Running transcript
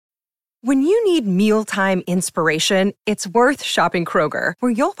When you need mealtime inspiration, it's worth shopping Kroger,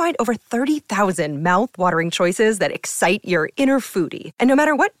 where you'll find over 30,000 mouth-watering choices that excite your inner foodie. And no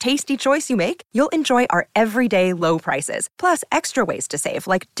matter what tasty choice you make, you'll enjoy our everyday low prices, plus extra ways to save,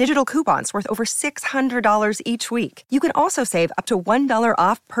 like digital coupons worth over $600 each week. You can also save up to $1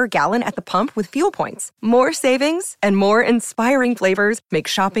 off per gallon at the pump with fuel points. More savings and more inspiring flavors make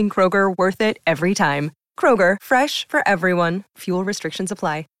shopping Kroger worth it every time. Kroger, fresh for everyone. Fuel restrictions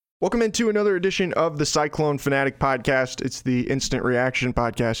apply. Welcome into another edition of the Cyclone Fanatic Podcast. It's the instant reaction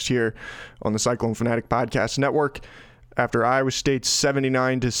podcast here on the Cyclone Fanatic Podcast Network. After Iowa State's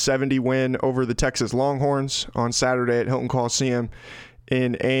 79-70 win over the Texas Longhorns on Saturday at Hilton Coliseum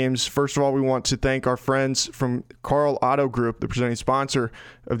in Ames. First of all, we want to thank our friends from Carl Auto Group, the presenting sponsor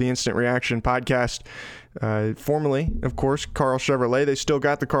of the Instant Reaction Podcast. Formerly, of course, Carl Chevrolet. They still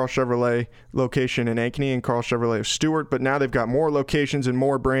got the Carl Chevrolet location in Ankeny and Carl Chevrolet of Stewart, but now they've got more locations and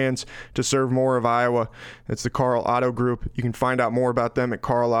more brands to serve more of Iowa. It's the Carl Auto Group. You can find out more about them at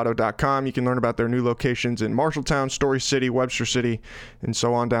carlauto.com. You can learn about their new locations in Marshalltown, Story City, Webster City, and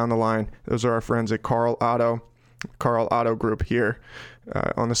so on down the line. Those are our friends at Carl Auto Group here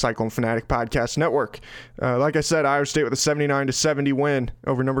on the Cyclone Fanatic Podcast Network. Like I said, Iowa State with a 79-70 win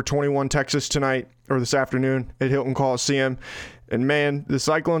over number 21 Texas tonight, or this afternoon, at Hilton Coliseum. And man, the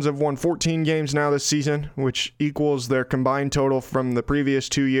Cyclones have won 14 games now this season, which equals their combined total from the previous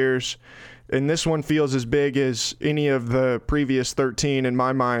 2 years. And this one feels as big as any of the previous 13 in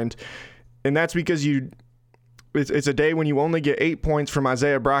my mind. And that's because it's a day when you only get 8 points from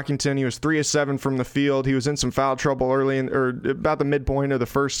Isaiah Brockington. He was 3 of 7 from the field. He was in some foul trouble early or about the midpoint of the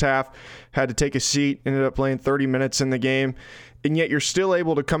first half. Had to take a seat, ended up playing 30 minutes in the game. And yet you're still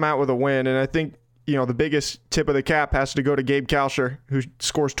able to come out with a win. And I think, the biggest tip of the cap has to go to Gabe Kalsher, who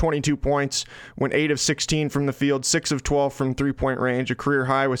scores 22 points, went 8 of 16 from the field, 6 of 12 from three-point range, a career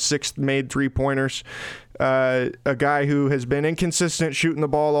high with 6 made three-pointers. A guy who has been inconsistent shooting the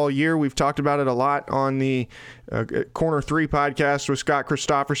ball all year. We've talked about it a lot on the Corner 3 podcast with Scott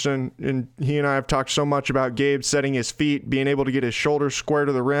Christopherson, and he and I have talked so much about Gabe setting his feet, being able to get his shoulders square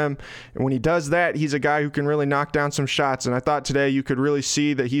to the rim. And when he does that, he's a guy who can really knock down some shots. And I thought today you could really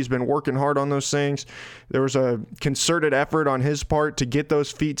see that he's been working hard on those things. There was a concerted effort on his part to get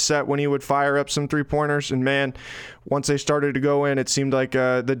those feet set when he would fire up some three-pointers. And man, once they started to go in, it seemed like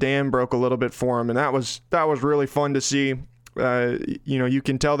the dam broke a little bit for him. And that was really fun to see. You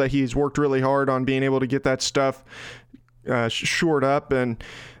can tell that he's worked really hard on being able to get that stuff shored up, and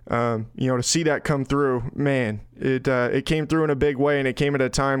to see that come through, man, it came through in a big way, and it came at a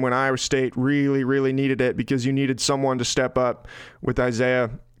time when Iowa State really, really needed it, because you needed someone to step up with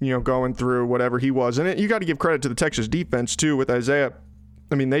Isaiah, going through whatever he was. And you got to give credit to the Texas defense too with Isaiah.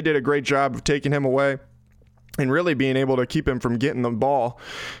 I mean, they did a great job of taking him away and really being able to keep him from getting the ball.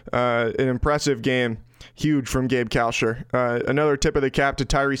 An impressive game. Huge from Gabe Kalsher. Another tip of the cap to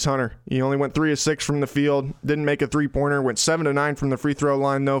Tyrese Hunter. He only went 3 of 6 from the field, didn't make a three-pointer, went 7 of 9 from the free throw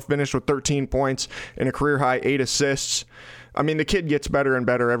line, though, finished with 13 points and a career-high 8 assists. I mean, the kid gets better and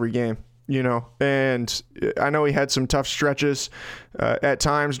better every game, and I know he had some tough stretches at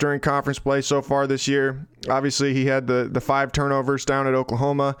times during conference play so far this year. Obviously, he had the 5 turnovers down at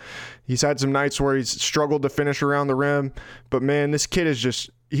Oklahoma. He's had some nights where he's struggled to finish around the rim, but man, this kid is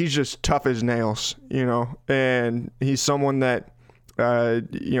he's just tough as nails, and he's someone that,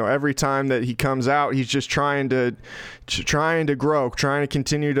 every time that he comes out, he's just trying to grow, trying to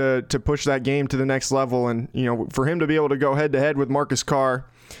continue to push that game to the next level. And, for him to be able to go head to head with Marcus Carr,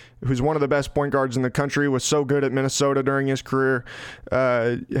 who's one of the best point guards in the country, was so good at Minnesota during his career,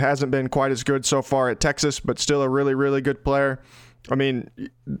 hasn't been quite as good so far at Texas, but still a really, really good player. I mean,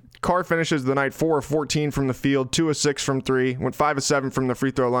 Carr finishes the night 4 of 14 from the field, 2 of 6 from 3, went 5 of 7 from the free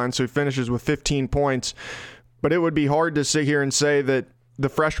throw line, so he finishes with 15 points. But it would be hard to sit here and say that the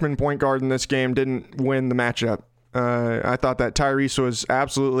freshman point guard in this game didn't win the matchup. I thought that Tyrese was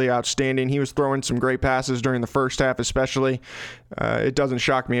absolutely outstanding. He was throwing some great passes during the first half especially. It doesn't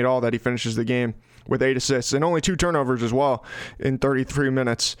shock me at all that he finishes the game with 8 assists and only 2 turnovers as well in 33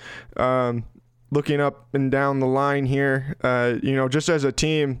 minutes. Looking up and down the line here, just as a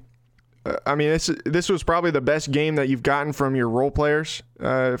team, I mean, this was probably the best game that you've gotten from your role players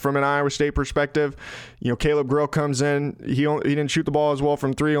from an Iowa State perspective. Caleb Grill comes in. He didn't shoot the ball as well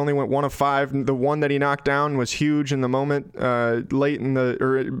from 3. Only went 1 of 5. The one that he knocked down was huge in the moment, late in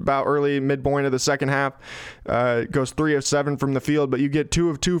about early midpoint of the second half. Goes 3 of 7 from the field, but you get 2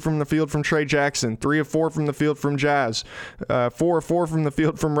 of 2 from the field from Trey Jackson, 3 of 4 from the field from Jazz, 4 of 4 from the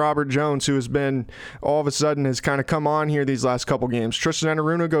field from Robert Jones, who has been all of a sudden has kind of come on here these last couple games. Tristan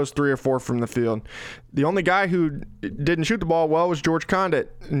Enaruna goes 3 or 4 from the field. The only guy who didn't shoot the ball well was George Condon. around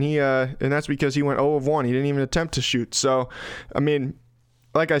it, and that's because he went 0 of 1. He didn't even attempt to shoot. So, I mean,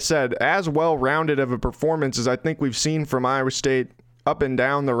 like I said, as well-rounded of a performance as I think we've seen from Iowa State up and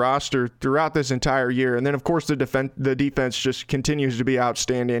down the roster throughout this entire year. And then, of course, the defense just continues to be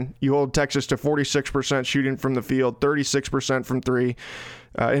outstanding. You hold Texas to 46% shooting from the field, 36% from three,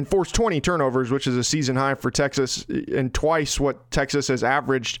 and forced 20 turnovers, which is a season high for Texas, and twice what Texas has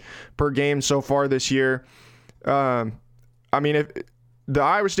averaged per game so far this year. I mean, if the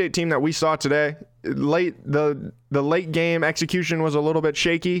Iowa State team that we saw today, the late game execution was a little bit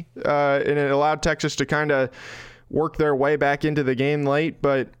shaky, and it allowed Texas to kind of work their way back into the game late.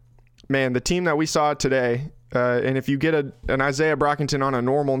 But man, the team that we saw today, and if you get an Isaiah Brockington on a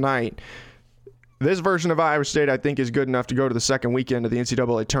normal night, this version of Iowa State, I think, is good enough to go to the second weekend of the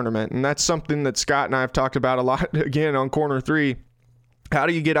NCAA tournament. And that's something that Scott and I have talked about a lot, again, on Corner 3. How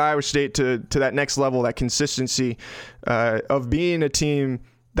do you get Iowa State to that next level, that consistency of being a team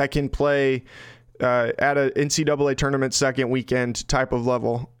that can play at an NCAA tournament second weekend type of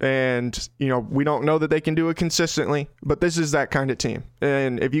level? And, we don't know that they can do it consistently, but this is that kind of team.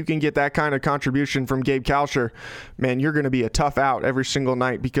 And if you can get that kind of contribution from Gabe Kalsher, man, you're going to be a tough out every single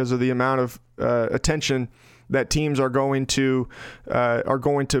night because of the amount of attention that teams are going to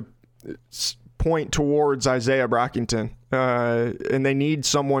point towards Isaiah Brockington. And they need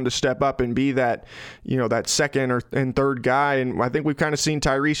someone to step up and be that, that second and third guy. And I think we've kind of seen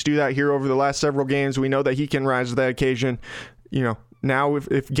Tyrese do that here over the last several games. We know that he can rise to that occasion. Now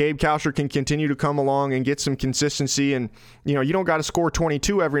if Gabe Kalsher can continue to come along and get some consistency, and, you don't got to score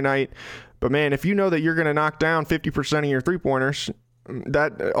 22 every night, but man, if you know that you're going to knock down 50% of your three-pointers,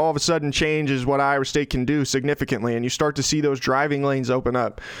 that all of a sudden changes what Iowa State can do significantly, and you start to see those driving lanes open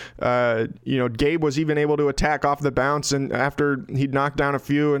up. Gabe was even able to attack off the bounce, and after he'd knocked down a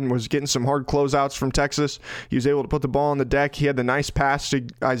few and was getting some hard closeouts from Texas, he was able to put the ball on the deck. He had the nice pass to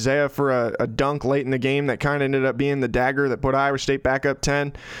Isaiah for a dunk late in the game that kind of ended up being the dagger that put Iowa State back up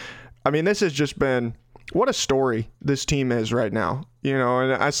 10. I mean, this has just been what a story this team is right now.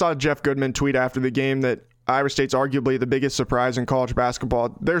 And I saw Jeff Goodman tweet after the game that Iowa State's arguably the biggest surprise in college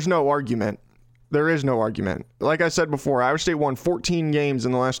basketball. There's no argument. There is no argument. Like I said before, Iowa State won 14 games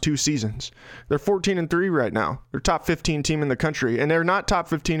in the last 2 seasons. They're 14-3 right now. They're top 15 team in the country. And they're not top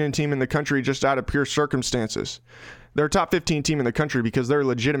 15 team in the country just out of pure circumstances. They're a top 15 team in the country because they're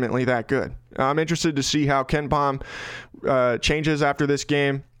legitimately that good. I'm interested to see how KenPom changes after this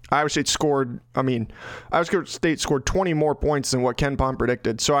game. Iowa State scored 20 more points than what KenPom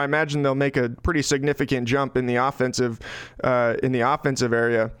predicted. So I imagine they'll make a pretty significant jump in the offensive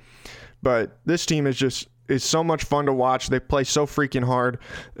area. But this team is so much fun to watch. They play so freaking hard.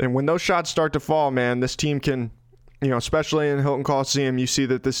 And when those shots start to fall, man, this team can, especially in Hilton Coliseum, you see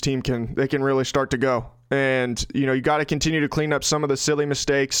that this team can really start to go. And, you got to continue to clean up some of the silly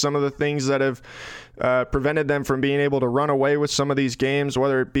mistakes, some of the things that have prevented them from being able to run away with some of these games,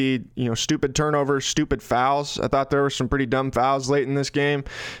 whether it be, stupid turnovers, stupid fouls. I thought there were some pretty dumb fouls late in this game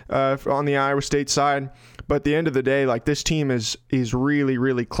on the Iowa State side. But at the end of the day, like, this team is really,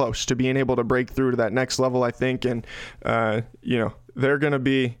 really close to being able to break through to that next level, I think. And, they're going to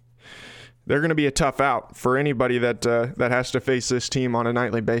be a tough out for anybody that has to face this team on a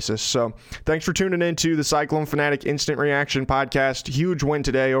nightly basis. So thanks for tuning in to the Cyclone Fanatic Instant Reaction Podcast. Huge win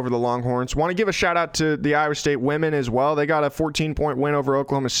today over the Longhorns. Want to give a shout out to the Iowa State women as well. They got a 14-point win over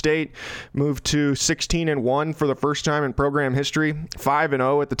Oklahoma State, moved to 16-1 for the first time in program history,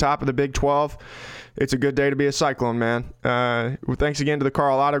 5-0 at the top of the Big 12. It's a good day to be a Cyclone, man. Thanks again to the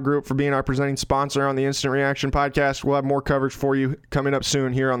Carl Otto Group for being our presenting sponsor on the Instant Reaction Podcast. We'll have more coverage for you coming up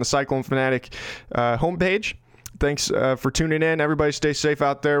soon here on the Cyclone Fanatic homepage. Thanks for tuning in. Everybody stay safe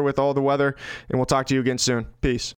out there with all the weather, and we'll talk to you again soon. Peace.